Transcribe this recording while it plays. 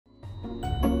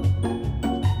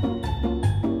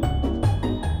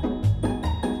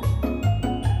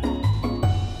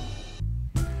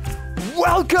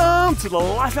Welcome to the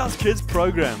Lifehouse Kids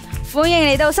Program. 歡迎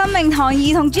嚟到生命堂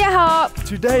兒童主日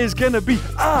學。 Today is gonna be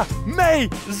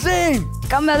amazing.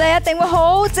 今日咧一定會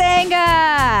好正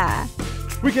㗎。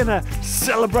 We're gonna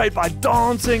celebrate by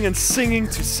dancing and singing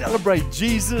to celebrate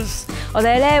Jesus. 我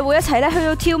哋咧會一齊咧去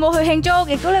到跳舞去慶祝，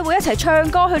亦都咧會一齊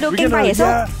唱歌去到敬拜耶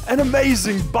穌。 An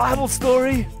amazing Bible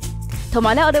story. 同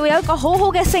埋咧，我哋會有一個好好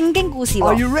嘅聖經故事喎。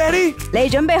 Are you ready? 你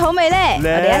準備好未咧？我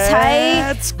哋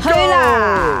一齊去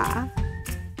啦！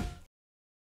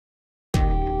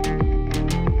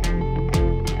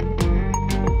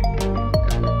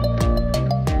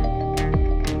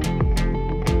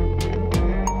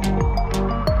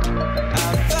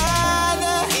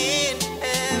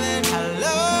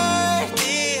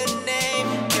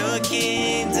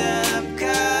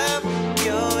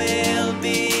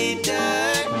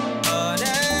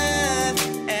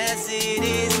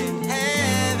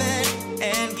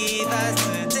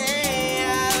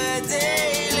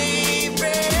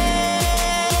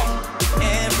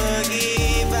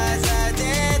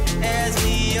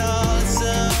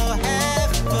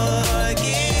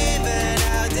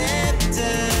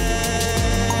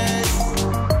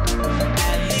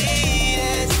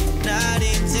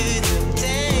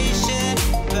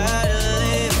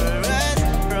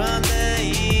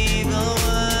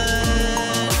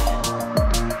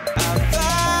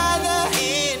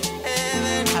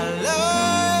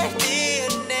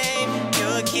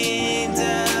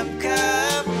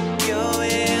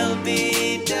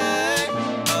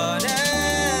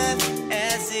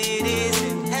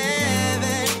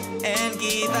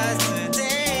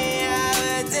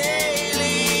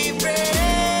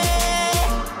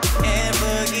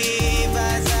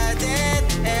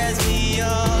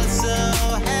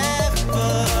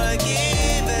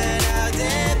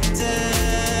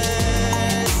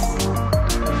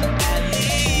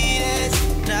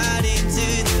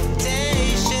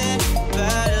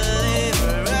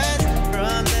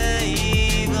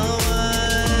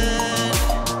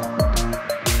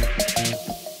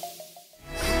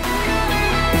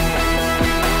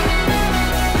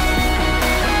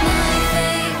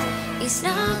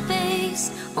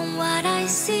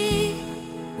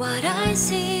 What I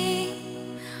see,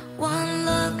 one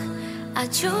look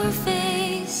at your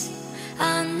face,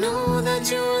 I know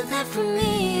that you're there for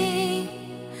me.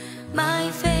 My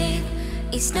faith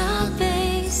is not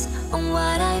based on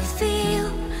what I feel,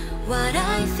 what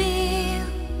I feel.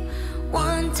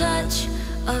 One touch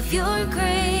of your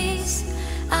grace,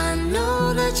 I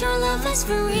know that your love is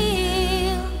for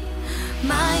real.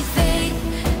 My faith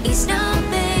is not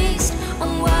based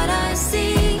on what I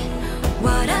see,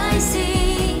 what I see.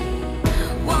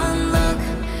 One look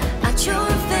at your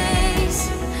face,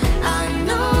 I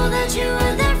know that you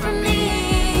are there for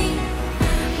me.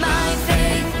 My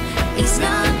faith is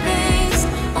not based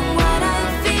on what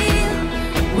I feel,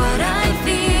 what I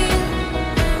feel.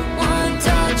 One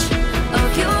touch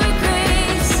of your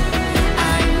grace,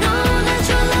 I know that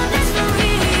your love is for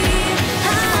real.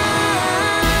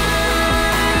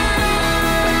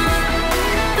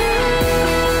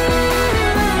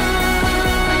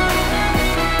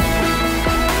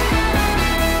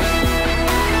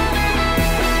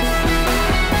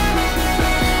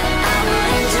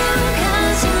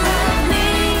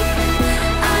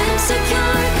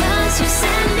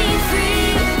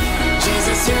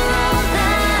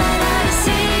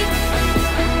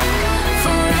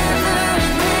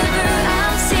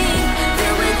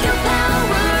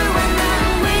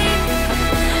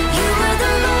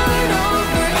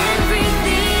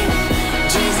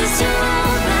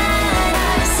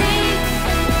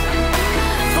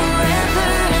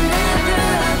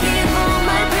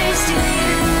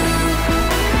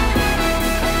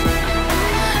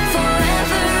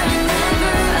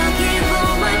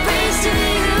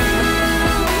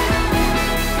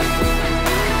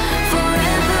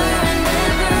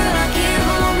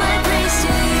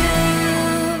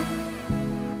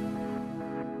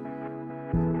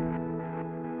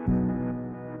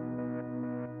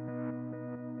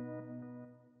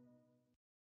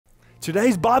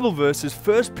 Today's Bible verse is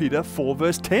 1 Peter 4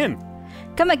 verse 10.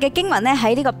 今日嘅經文咧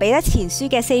喺呢個彼得前書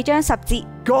嘅4章10節。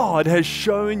 God has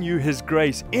shown you His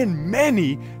grace in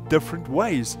many different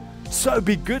ways. So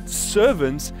be good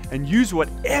servants and use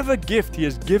whatever gift He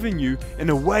has given you in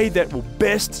a way that will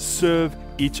best serve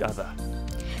each other.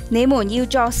 你們要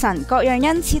作神各樣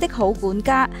恩賜的好管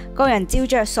家，各人照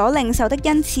着所領受的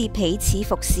恩賜彼此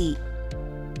服侍。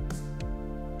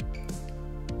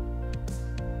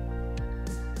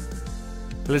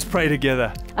 Let's pray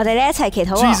together. 我哋咧一齊祈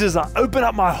禱。 Jesus, I open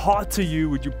up my heart to you.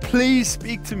 Would you please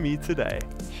speak to me today?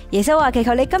 耶穌話：祈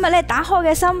求你今日咧打開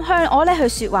嘅心，向我咧去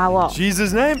說話喎。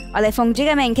 Jesus' name. 我哋奉主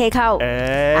嘅名祈求。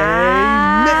 Amen.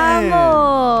 阿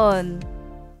門。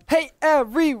 Hey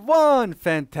everyone!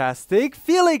 Fantastic!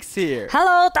 Felix here!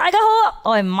 Hello， 大家好，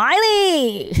我係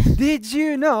Miley。 Did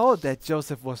you know that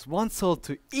Joseph was once sold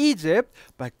to Egypt,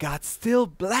 but God still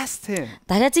blessed him?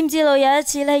 大家知唔知道有一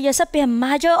次咧，約瑟俾人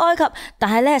賣咗去埃及，但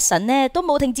係咧神咧都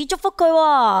冇停止祝福佢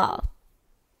喎。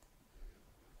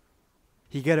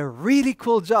 He got a really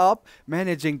cool job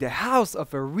managing the house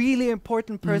of a really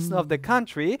important person of the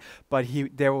country, but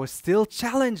there were still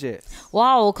challenges.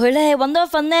 哇！佢咧揾到一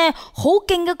份咧好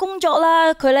勁嘅工作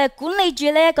啦，佢咧管理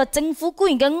住呢一個政府官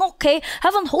員嘅屋企，係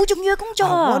一份好重要嘅工作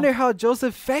I wonder how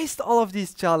Joseph faced all of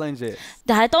these challenges.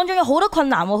 但係當中有好多困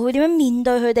難喎，佢會點樣面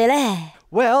對佢哋咧？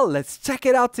 Well, let's check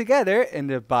it out together in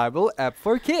the Bible app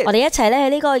for kids. 我哋一齊咧喺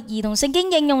呢個兒童聖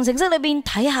經應用程式裏邊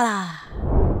睇下啦。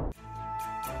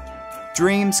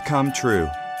 Dreams come true.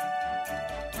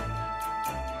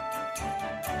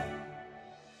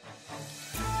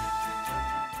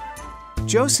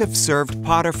 Joseph served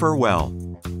Potiphar well.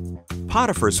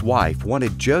 Potiphar's wife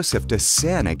wanted Joseph to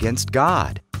sin against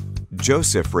God.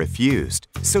 Joseph refused,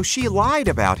 so she lied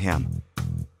about him.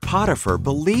 Potiphar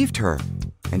believed her,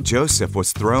 and Joseph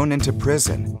was thrown into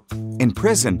prison. In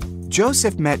prison,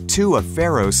 Joseph met two of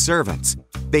Pharaoh's servants.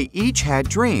 They each had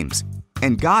dreams,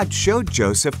 and God showed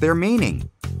Joseph their meaning.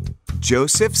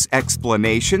 Joseph's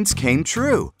explanations came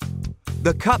true.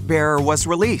 The cupbearer was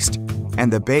released,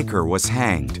 and the baker was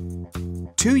hanged.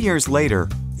 2 years later,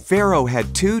 Pharaoh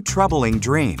had two troubling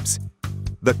dreams.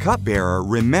 The cupbearer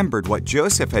remembered what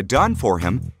Joseph had done for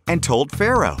him and told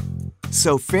Pharaoh.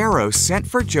 So Pharaoh sent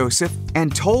for Joseph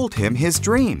and told him his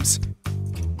dreams.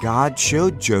 God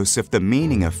showed Joseph the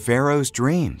meaning of Pharaoh's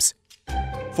dreams.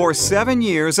 For 7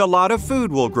 years, a lot of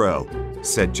food will grow,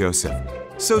 said Joseph.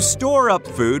 So store up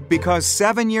food because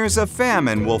 7 years of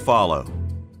famine will follow.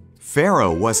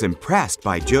 Pharaoh was impressed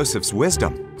by Joseph's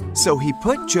wisdom, so he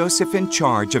put Joseph in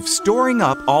charge of storing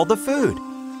up all the food.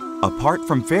 Apart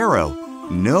from Pharaoh,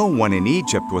 no one in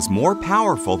Egypt was more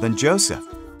powerful than Joseph.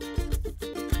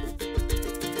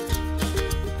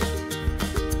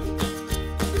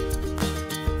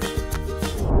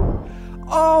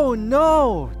 Oh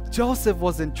no! Joseph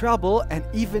was in trouble, and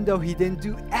even though he didn't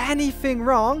do anything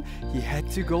wrong, he had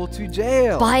to go to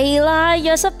jail. 弊啦，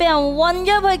約瑟俾人韞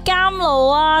咗入去監牢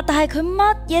啊！但係佢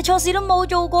乜嘢錯事都冇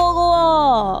做過噶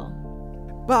喎。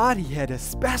 But he had a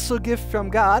special gift from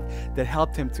God that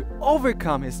helped him to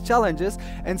overcome his challenges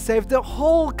and save the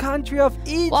whole country of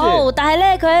Egypt. 哇！但係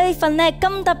咧，佢呢份咧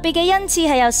咁特別嘅恩賜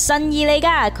係由神而嚟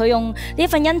噶，佢用呢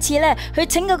份恩賜咧去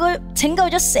拯救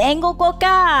咗成個國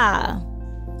家。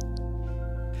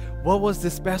 What was the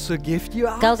special gift, you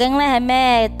ask? 究竟咧係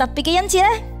咩特別嘅恩賜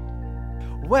咧？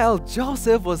 Well,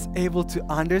 Joseph was able to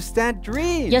understand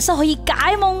dreams. 約瑟可以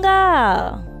解夢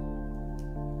噶。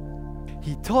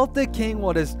 He told the king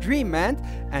what his dream meant,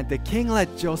 and the king let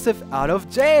Joseph out of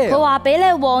佢 jail. 話俾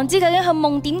咧王知究竟佢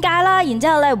夢點解啦，然之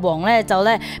後咧王咧就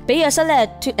咧俾約瑟咧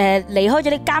離開咗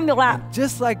啲監獄啦。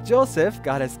 Just like Joseph,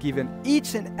 God has given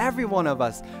each and every one of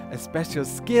us a special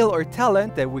skill or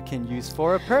talent that we can use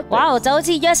for a purpose. 哇！就好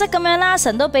似約瑟咁樣啦，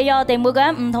神都俾咗我哋每個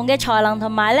人唔同嘅才能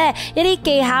同埋咧一啲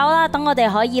技巧啦，等我哋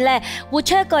可以咧活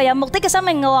出一個有目的嘅生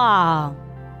命噶喎。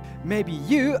 Maybe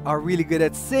you are really good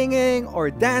at singing or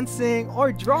dancing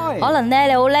or drawing. 可能咧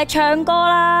你好叻唱歌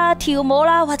啦、跳舞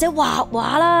啦，或者畫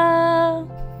畫啦。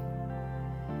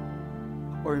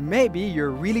 Or maybe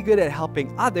you're really good at helping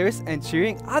others and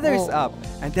cheering others up.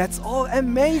 And that's all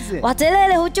amazing. 或者咧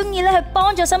你好中意咧去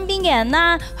幫助身邊嘅人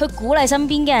啦，去鼓勵身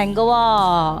邊嘅人噶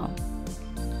喎。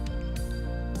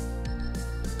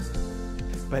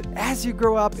 But as you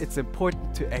grow up, it's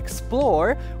important to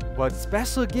explore what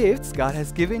special gifts God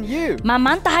has given you. 慢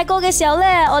慢大個嘅時候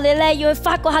咧，我哋咧要去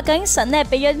發掘下究竟神咧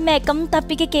俾咗咩咁特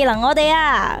別嘅技能我哋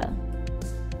啊！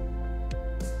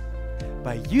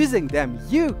 By using them,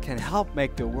 you can help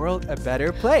make the world a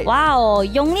better place. 哇哦！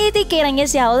用呢啲技能嘅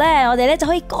時候咧，我哋咧就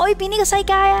可以改變呢個世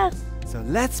界啊！ So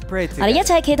let's pray 我哋一 together.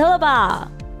 齊祈禱啦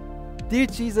Dear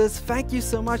Jesus, thank you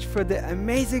so much for the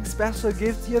amazing special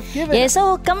gifts you have 噃！ given 耶 us.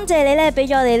 穌，感謝你咧俾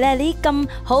咗我哋咧呢啲咁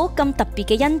好咁特別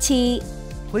嘅恩賜。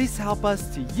 Please help us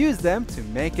to use them to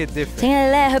make a 請 difference. 你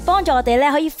咧去幫助我哋咧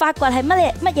可以發掘係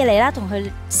乜嘢嚟啦，同去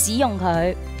使用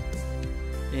佢。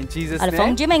 In Jesus' 我哋奉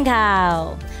name. 主名求，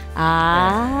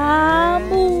阿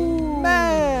門。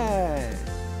 Amen.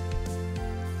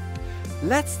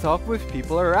 Let's talk with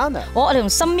people around us. 我哋同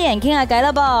身邊人傾下偈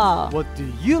啦噃。 What do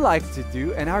you like to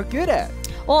do and are good at?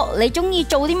 你中意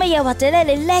做啲乜嘢，或者咧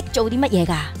你叻做啲乜嘢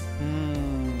㗎？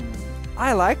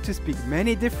 I like to speak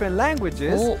many different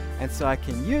languages, Oh. and so I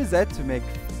can use that to make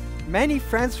many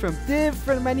friends from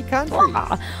many countries.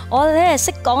 哇！我咧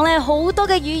識講咧好多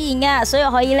嘅語言㗎，所以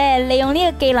可以咧利用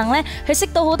呢個技能咧去識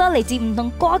到好多嚟自唔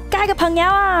同國家嘅朋友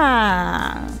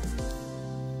啊。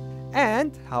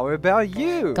And how about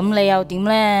you? 咁你又點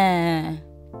咧？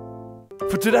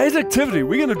 For today's activity,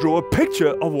 we're going to draw a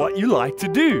picture of what you like to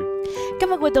do. 今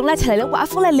日活動咧，一齊嚟畫一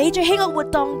幅咧你最喜愛活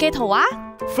動嘅圖畫。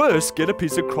First, get a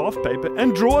piece of craft paper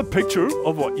and draw a picture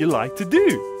of what you like to do.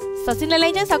 首先你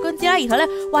拎張手工紙啦，然後咧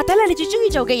畫低你最中意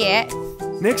做嘅嘢。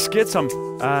Next, get some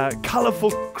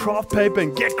colorful craft paper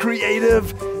and get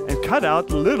creative and cut out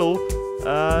little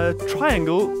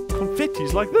triangle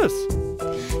confettis like this.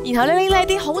 然後咧拎呢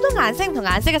啲好多顏色唔同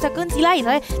顏色嘅手工紙啦，然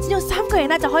後咧剪到3個人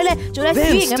啦，就可以咧做咧小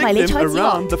Then 型嘅迷你 stick 彩 them 紙喎。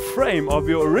 around the frame of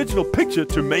your original picture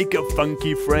to make a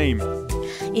funky frame.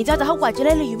 然之後就可以圍住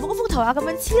咧你原本嗰幅圖畫咁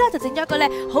樣黐啦，就整咗一個咧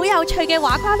好有趣嘅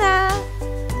畫框啦。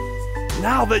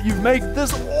Now that you've made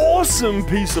this awesome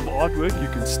piece of artwork, you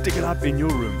can stick it up in your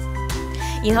room.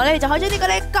 然後咧你就可以將呢個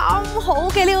咧咁好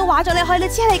嘅呢個畫作咧，可以黐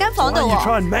喺你間房度 Why don't you 喎。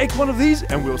 try and make one of these,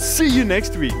 and we'll see you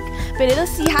next week. 俾你都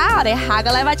試下，我哋下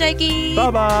個禮拜再見。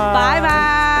Bye bye. 拜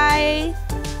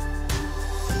拜。